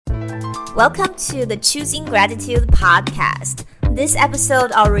Welcome to the Choosing Gratitude podcast. This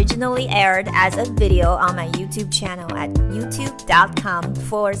episode originally aired as a video on my YouTube channel at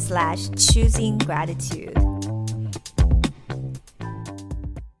youtube.com/choosinggratitude.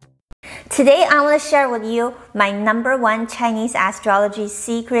 Today, I want to share with you my #1 Chinese astrology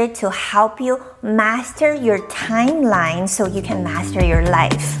secret to help you master your timeline so you can master your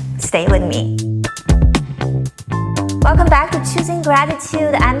life. Stay with me. Welcome back to Choosing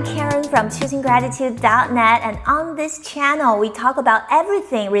Gratitude. I'm Karen from choosinggratitude.net, and on this channel we talk about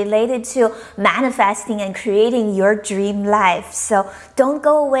everything related to manifesting and creating your dream life. So don't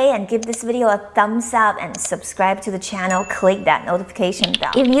go away and give this video a thumbs up and subscribe to the channel. Click that notification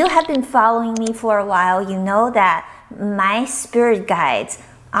bell. If you have been following me for a while, you know that my spirit guides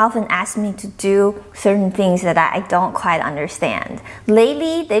often ask me to do certain things that I don't quite understand.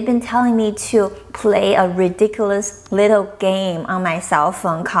 Lately, they've been telling me to play a ridiculous little game on my cell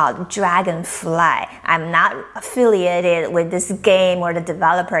phone called Dragonfly. I'm not affiliated with this game or the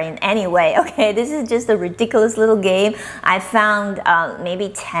developer in any way, okay? This is just a ridiculous little game I found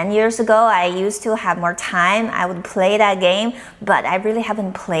maybe 10 years ago. I used to have more time. I would play that game, but I really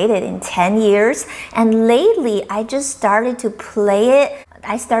haven't played it in 10 years. And lately, I just started to play it.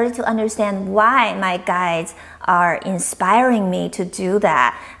 I started to understand why my guides are inspiring me to do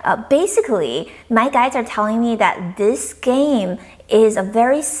that. Basically, my guides are telling me that this game is a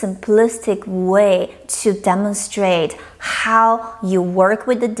very simplistic way to demonstrate how you work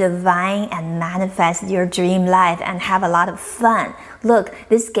with the divine and manifest your dream life and have a lot of fun. Look,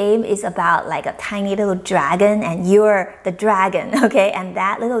 this game is about like a tiny little dragon and you're the dragon, okay? And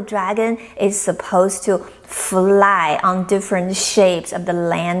that little dragon is supposed to fly on different shapes of the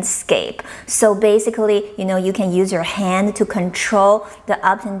landscape. So basically, you can use your hand to control the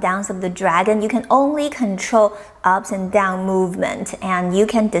ups and downs of the dragon. You can only control ups and down movement, and you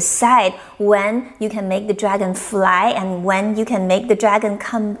can decide when you can make the dragon fly and when you can make the dragon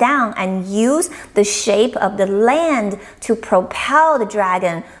come down, and use the shape of the land to propel the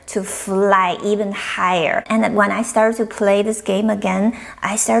dragon to fly even higher. And when I started to play this game again,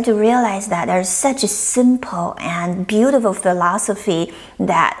 I started to realize that there's such a simple and beautiful philosophy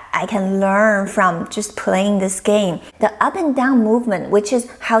that I can learn from just playing this game. The up and down movement, which is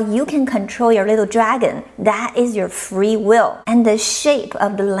how you can control your little dragon, that is your free will. And the shape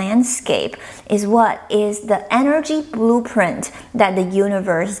of the landscape is what is the energy blueprint that the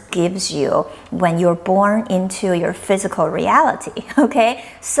universe gives you when you're born into your physical reality, okay?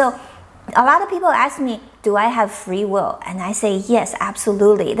 So a lot of people ask me, do I have free will? And I say, yes,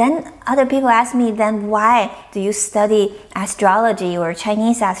 absolutely. Then other people ask me, then why do you study astrology or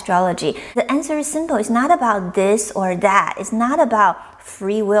Chinese astrology? The answer is simple. It's not about this or that. It's not about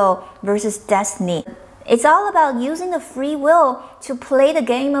free will versus destiny. It's all about using the free will to play the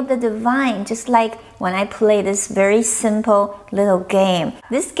game of the divine, just like when I play this very simple little game.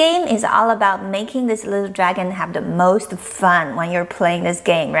 This game is all about making this little dragon have the most fun when you're playing this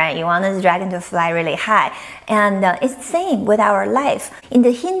game, right? You want this dragon to fly really high. And it's the same with our life. In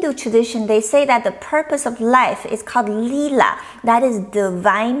the Hindu tradition, they say that the purpose of life is called lila. That is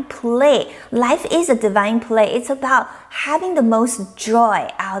divine play. Life is a divine play. It's about having the most joy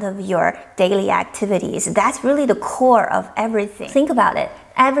out of your daily activities. That's really the core of everything. Think about it.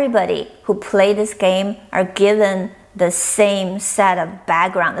 Everybody who play this game are given the same set of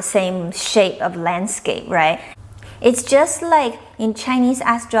background, the same shape of landscape, right? It's just like in Chinese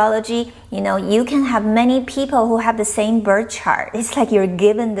astrology, you can have many people who have the same birth chart. It's like you're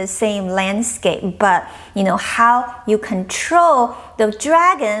given the same landscape, but how you control the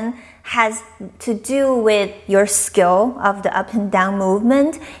dragon has to do with your skill of the up and down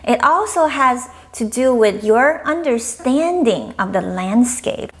movement. It also has to do with your understanding of the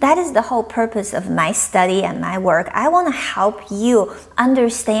landscape. That is the whole purpose of my study and my work. I want to help you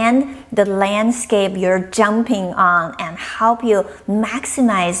understand the landscape you're jumping on and help you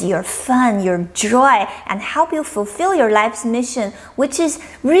maximize your fun, your joy, and help you fulfill your life's mission, which is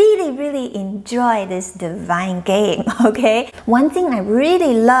really enjoy this divine game, okay? One thing I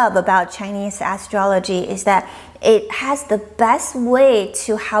really love about Chinese astrology is that it has the best way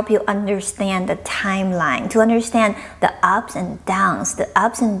to help you understand the timeline, to understand the ups and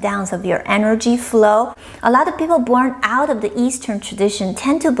downs of your energy flow. A lot of people born out of the Eastern tradition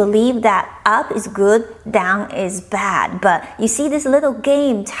tend to believe that up is good, down is bad. But you see, this little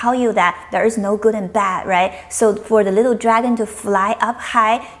game tell you that there is no good and bad, right? So for the little dragon to fly up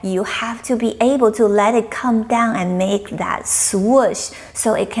high, you have to be able to let it come down and make that swoosh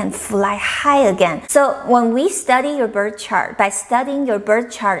so it can fly high again. So when we study study your birth chart, by studying your birth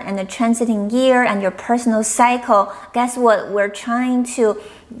chart and the transiting year and your personal cycle, guess what? We're trying to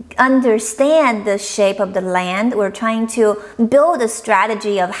understand the shape of the land. We're trying to build a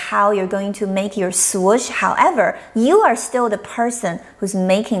strategy of how you're going to make your swoosh. However, you are still the person who's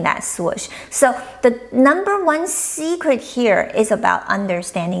making that swoosh. So the number one secret here is about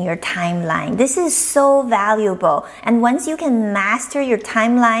understanding your timeline. This is so valuable. And once you can master your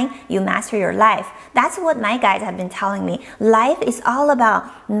timeline, you master your life. That's what my guides have been telling me. Life is all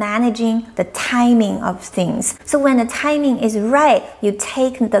about managing the timing of things. So when the timing is right, you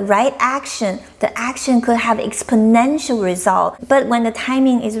take the right action. The action could have exponential result. But when the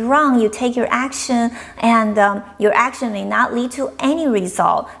timing is wrong, you take your action and your action may not lead to any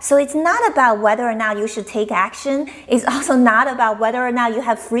result. So it's not about whether or not you should take action. It's also not about whether or not you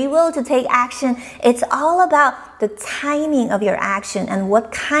have free will to take action. It's all about the timing of your action and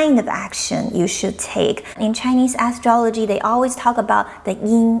what kind of action you should take. In Chinese astrology, they always talk about the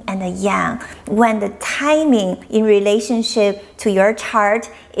yin and the yang. When the timing in relationship to your chart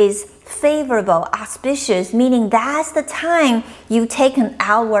is favorable, auspicious, meaning that's the time you take an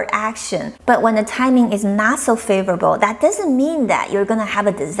outward action. But when the timing is not so favorable, that doesn't mean that you're gonna have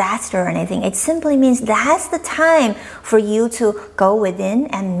a disaster or anything. It simply means that's the time for you to go within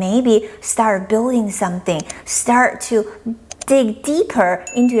and maybe start building something, start to dig deeper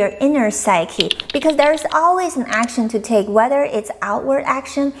into your inner psyche, because there's always an action to take, whether it's outward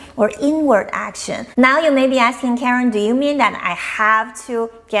action or inward action. Now you may be asking, Karen, do you mean that I have to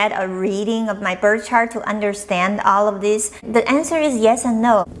get a reading of my birth chart to understand all of this? The answer is yes and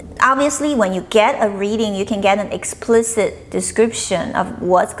no. Obviously, when you get a reading, you can get an explicit description of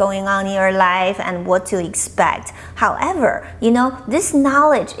what's going on in your life and what to expect. However, this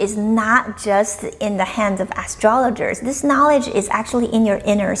knowledge is not just in the hands of astrologers. This knowledge is actually in your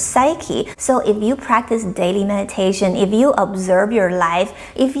inner psyche. So if you practice daily meditation, if you observe your life,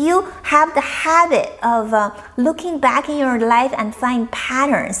 if you have the habit of looking back in your life and find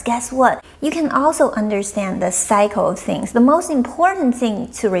patterns, guess what? You can also understand the cycle of things. The most important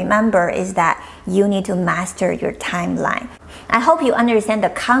thing to remember is that you need to master your timeline. I hope you understand the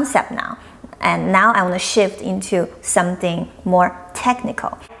concept now. And now I want to shift into something more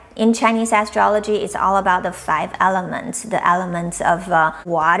technical. In Chinese astrology, it's all about the 5 elements, the elements of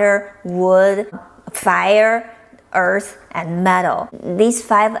water, wood, fire, earth, and metal. These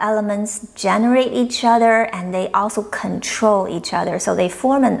 5 elements generate each other and they also control each other. So they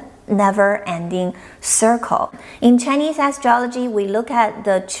form an never-ending circle. In Chinese astrology, we look at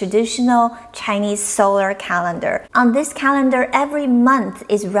the traditional Chinese solar calendar. On this calendar, every month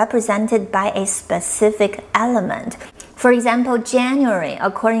is represented by a specific element. For example, January,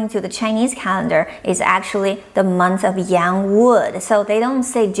 according to the Chinese calendar, is actually the month of Yang wood. So they don't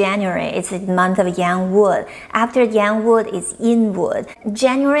say January, it's the month of Yang wood. After Yang wood is Yin wood.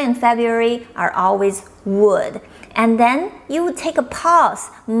 January and February are always wood. And then you would take a pause.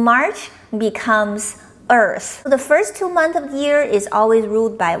 March becomes earth. The first 2 months of the year is always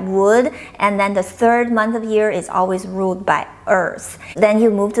ruled by wood, and then the third month of the year is always ruled by earth. Then you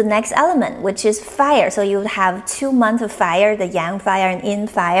move to the next element, which is fire. So you have 2 months of fire, the yang fire and yin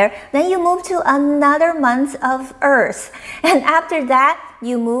fire. Then you move to another month of earth. And after that,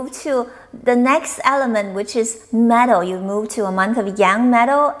 you move to the next element, which is metal. You move to a month of yang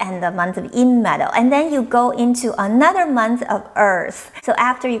metal and a month of yin metal. And then you go into another month of earth. So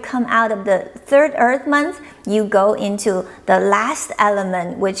after you come out of the third earth month, you go into the last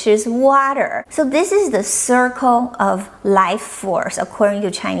element, which is water. So this is the circle of life force according to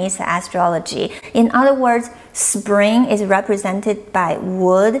Chinese astrology. In other words, spring is represented by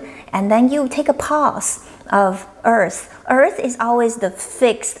wood, and then you take a pause of earth. Earth is always the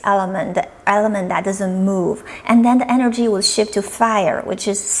fixed element, the element that doesn't move. And then the energy will shift to fire, which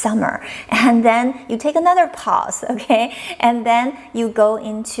is summer. And then you take another pause, okay? And then you go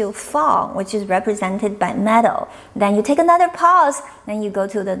into fall, which is represented by metal. Then you take another pause, then you go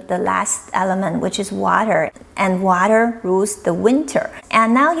to the last element, which is water. And water rules the winter.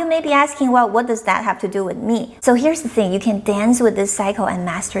 And now you may be asking, well, what does that have to do with me? So here's the thing, you can dance with this cycle and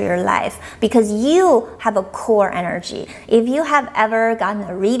master your life because you have a core energy. If you have ever gotten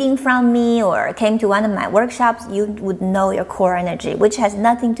a reading from me or came to one of my workshops, you would know your core energy, which has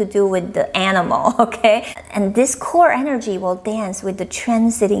nothing to do with the animal, okay? And this core energy will dance with the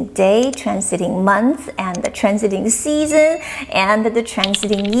transiting day, transiting month, and the transiting season, and the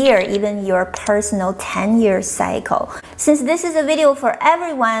transiting year, even your personal 10-year cycle. Since this is a video for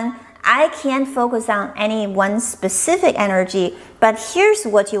everyone, I can't focus on any one specific energy, but here's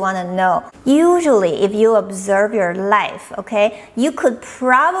what you want to know. Usually, if you observe your life, okay, you could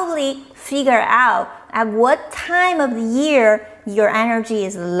probably figure out at what time of the year your energy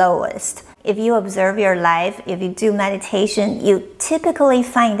is lowest. If you observe your life, if you do meditation, you typically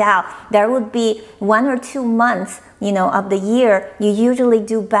find out there would be 1 or 2 months, of the year you usually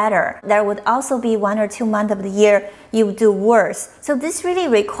do better. There would also be 1 or 2 months of the year you do worse. So this really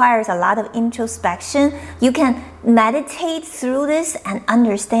requires a lot of introspection. You can meditate through this and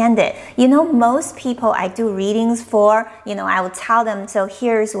understand it. Most people I do readings for, I would tell them, so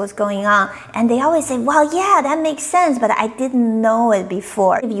here's what's going on. And they always say, well, yeah, that makes sense, but I didn't know it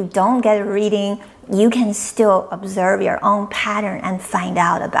before. If you don't get a reading, you can still observe your own pattern and find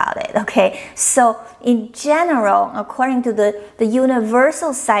out about it, okay? So in general, according to the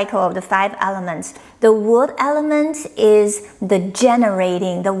universal cycle of the 5 elements, the wood element is the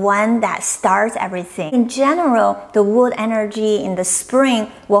generating, the one that starts everything. In general, the wood energy in the spring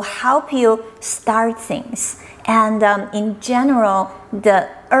will help you start things. And in general, the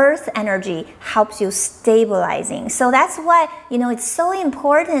earth energy helps you stabilizing. So that's why, it's so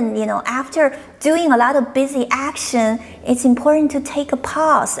important, after doing a lot of busy action, it's important to take a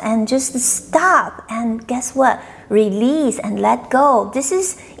pause and just stop and guess what? Release and let go. This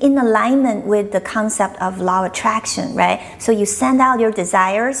is in alignment with the concept of law of attraction, right? So you send out your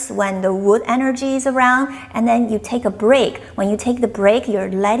desires when the wood energy is around, and then you take a break. When you take the break,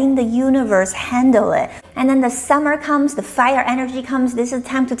 you're letting the universe handle it. And then the summer comes, the fire energy comes. This is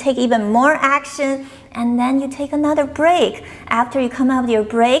time to take even more action, and then you take another break. After you come out of your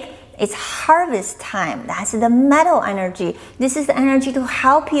break, it's harvest time. That's the metal energy. This is the energy to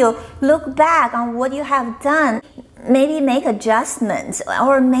help you look back on what you have done, maybe make adjustments,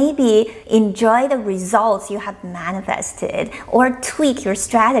 or maybe enjoy the results you have manifested, or tweak your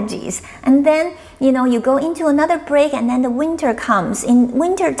strategies. And then, you go into another break, and then the winter comes. In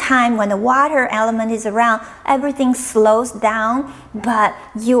winter time, when the water element is around, everything slows down, but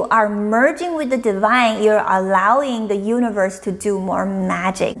you are merging with the divine. You're allowing the universe to do more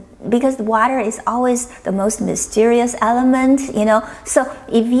magic. Because water is always the most mysterious element, So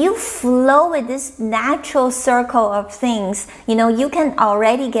if you flow with this natural circle of things, you can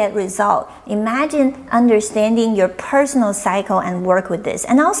already get result. Imagine understanding your personal cycle and work with this.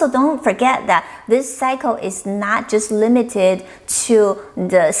 And also don't forget that this cycle is not just limited to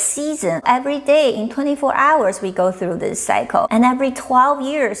the season. Every day in 24 hours, we go through this cycle. And every 12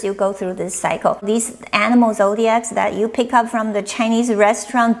 years, you go through this cycle. These animal zodiacs that you pick up from the Chinese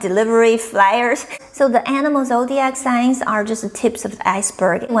restaurant delivery flyers. So the animal zodiac signs are just the tips of the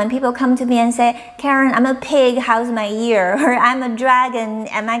iceberg. When people come to me and say, Karen, I'm a pig, how's my year? Or I'm a dragon,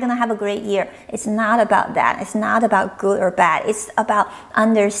 am I gonna have a great year? It's not about that. It's not about good or bad. It's about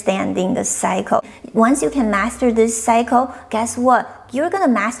understanding the cycle. Once you can master this cycle, guess what? You're gonna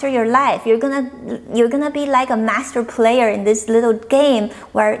master your life. You're gonna be like a master player in this little game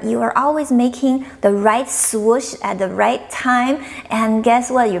where you are always making the right swoosh at the right time. And guess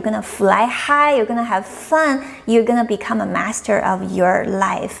what? You're gonna fly high. You're gonna have fun. You're gonna become a master of your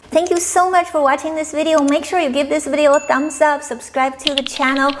life. Thank you so much for watching this video. Make sure you give this video a thumbs up. Subscribe to the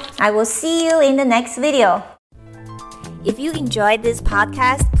channel. I will see you in the next video. If you enjoyed this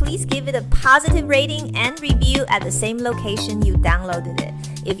podcast, please give it a positive rating and review at the same location you downloaded it.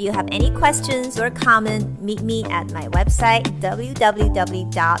 If you have any questions or comments, meet me at my website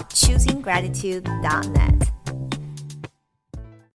www.choosinggratitude.net.